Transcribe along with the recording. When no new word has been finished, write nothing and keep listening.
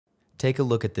Take a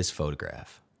look at this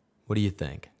photograph. What do you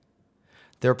think?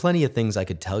 There are plenty of things I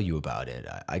could tell you about it.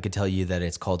 I could tell you that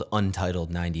it's called Untitled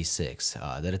 96,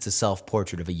 that it's a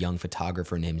self-portrait of a young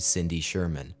photographer named Cindy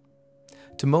Sherman.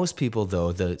 To most people,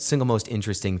 though, the single most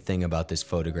interesting thing about this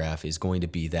photograph is going to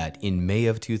be that in May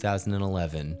of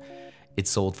 2011, it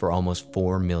sold for almost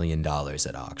 $4 million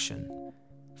at auction.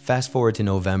 Fast forward to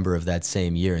November of that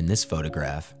same year, and this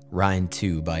photograph, Rhine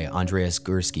 2 by Andreas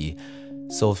Gursky,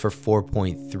 sold for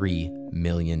 $4.3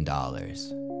 million.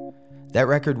 That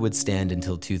record would stand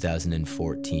until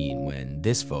 2014, when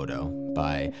this photo,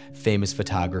 by famous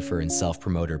photographer and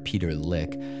self-promoter Peter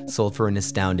Lik, sold for an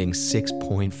astounding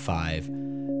 $6.5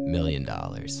 million.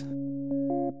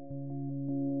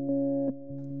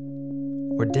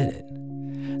 Or did it?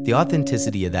 The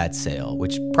authenticity of that sale,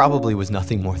 which probably was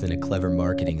nothing more than a clever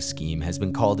marketing scheme, has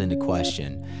been called into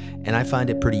question, and I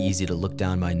find it pretty easy to look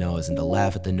down my nose and to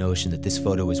laugh at the notion that this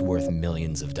photo is worth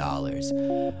millions of dollars.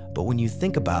 But when you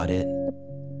think about it,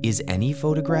 is any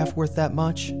photograph worth that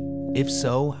much? If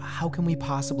so, how can we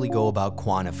possibly go about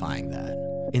quantifying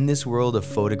that? In this world of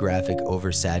photographic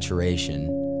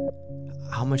oversaturation,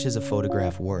 how much is a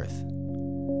photograph worth?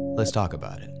 Let's talk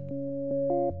about it.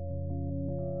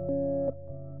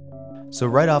 So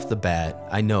right off the bat,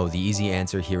 I know the easy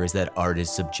answer here is that art is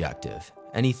subjective.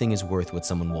 Anything is worth what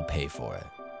someone will pay for it.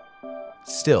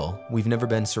 Still, we've never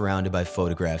been surrounded by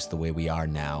photographs the way we are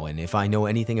now, and if I know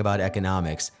anything about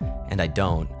economics, and I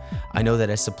don't, I know that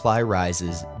as supply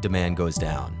rises, demand goes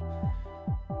down.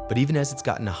 But even as it's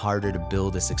gotten harder to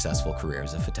build a successful career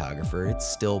as a photographer, it's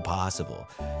still possible.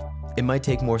 It might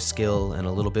take more skill and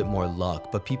a little bit more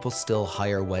luck, but people still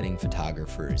hire wedding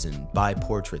photographers and buy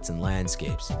portraits and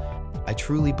landscapes. I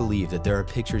truly believe that there are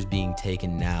pictures being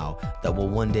taken now that will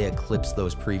one day eclipse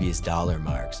those previous dollar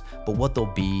marks, but what they'll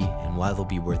be and why they'll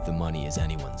be worth the money is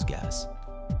anyone's guess.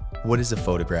 What is a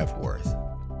photograph worth?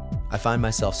 I find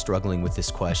myself struggling with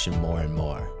this question more and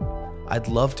more. I'd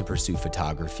love to pursue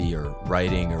photography or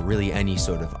writing or really any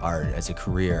sort of art as a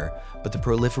career, but the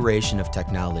proliferation of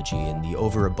technology and the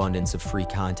overabundance of free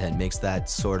content makes that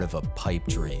sort of a pipe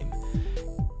dream.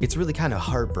 It's really kind of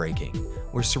heartbreaking.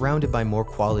 We're surrounded by more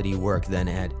quality work than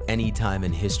at any time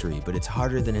in history, but it's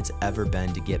harder than it's ever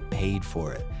been to get paid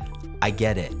for it. I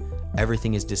get it.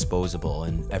 Everything is disposable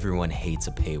and everyone hates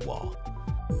a paywall.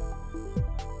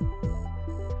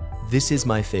 This is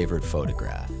my favorite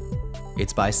photograph.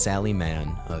 It's by Sally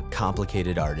Mann, a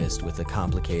complicated artist with a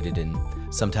complicated and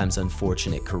sometimes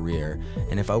unfortunate career,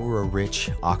 and if I were a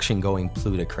rich, auction-going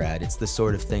plutocrat, it's the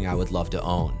sort of thing I would love to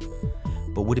own.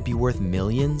 But would it be worth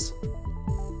millions?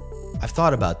 I've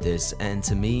thought about this, and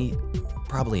to me,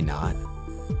 probably not.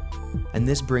 And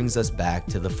this brings us back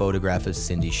to the photograph of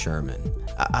Cindy Sherman.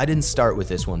 I didn't start with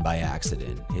this one by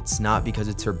accident. It's not because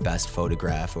it's her best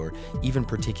photograph or even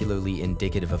particularly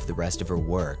indicative of the rest of her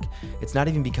work. It's not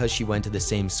even because she went to the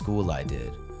same school I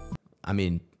did. I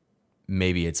mean,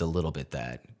 maybe it's a little bit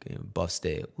that. Buff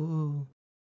State, woo.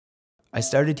 I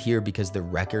started here because the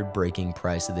record-breaking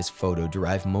price of this photo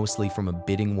derived mostly from a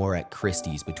bidding war at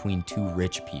Christie's between two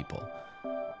rich people.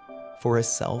 For a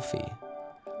selfie.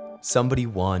 Somebody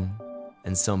won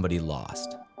and somebody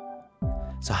lost.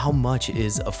 So how much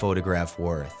is a photograph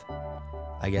worth?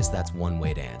 I guess that's one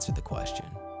way to answer the question.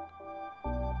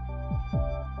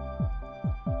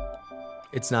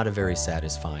 It's not a very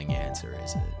satisfying answer,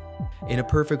 is it? In a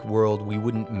perfect world, we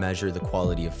wouldn't measure the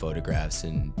quality of photographs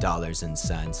in dollars and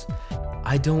cents.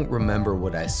 I don't remember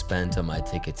what I spent on my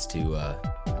tickets to,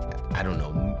 I don't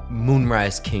know,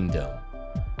 Moonrise Kingdom.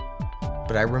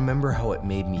 But I remember how it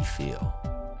made me feel.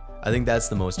 I think that's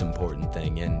the most important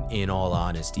thing, and in all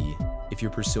honesty, if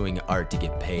you're pursuing art to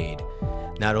get paid,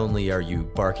 not only are you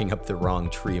barking up the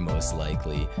wrong tree most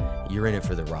likely, you're in it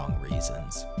for the wrong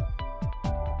reasons.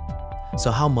 So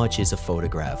how much is a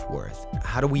photograph worth?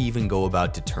 How do we even go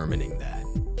about determining that?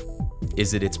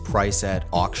 Is it its price at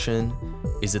auction?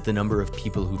 Is it the number of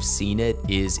people who've seen it?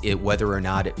 Is it whether or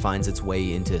not it finds its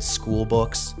way into school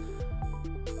books?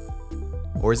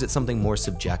 Or is it something more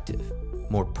subjective,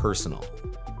 more personal?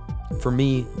 For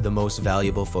me, the most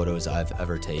valuable photos I've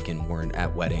ever taken weren't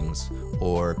at weddings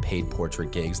or paid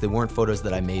portrait gigs. They weren't photos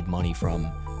that I made money from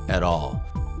at all.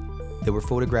 They were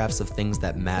photographs of things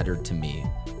that mattered to me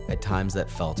at times that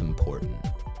felt important.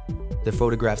 They're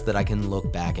photographs that I can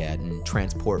look back at and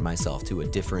transport myself to a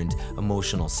different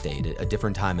emotional state, a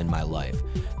different time in my life.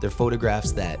 They're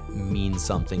photographs that mean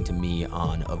something to me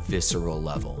on a visceral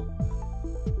level.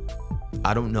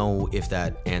 I don't know if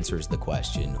that answers the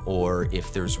question or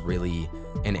if there's really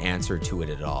an answer to it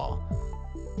at all.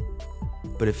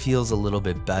 But it feels a little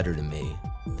bit better to me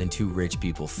than two rich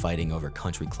people fighting over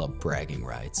country club bragging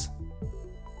rights.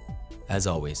 As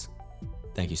always,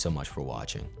 thank you so much for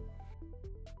watching.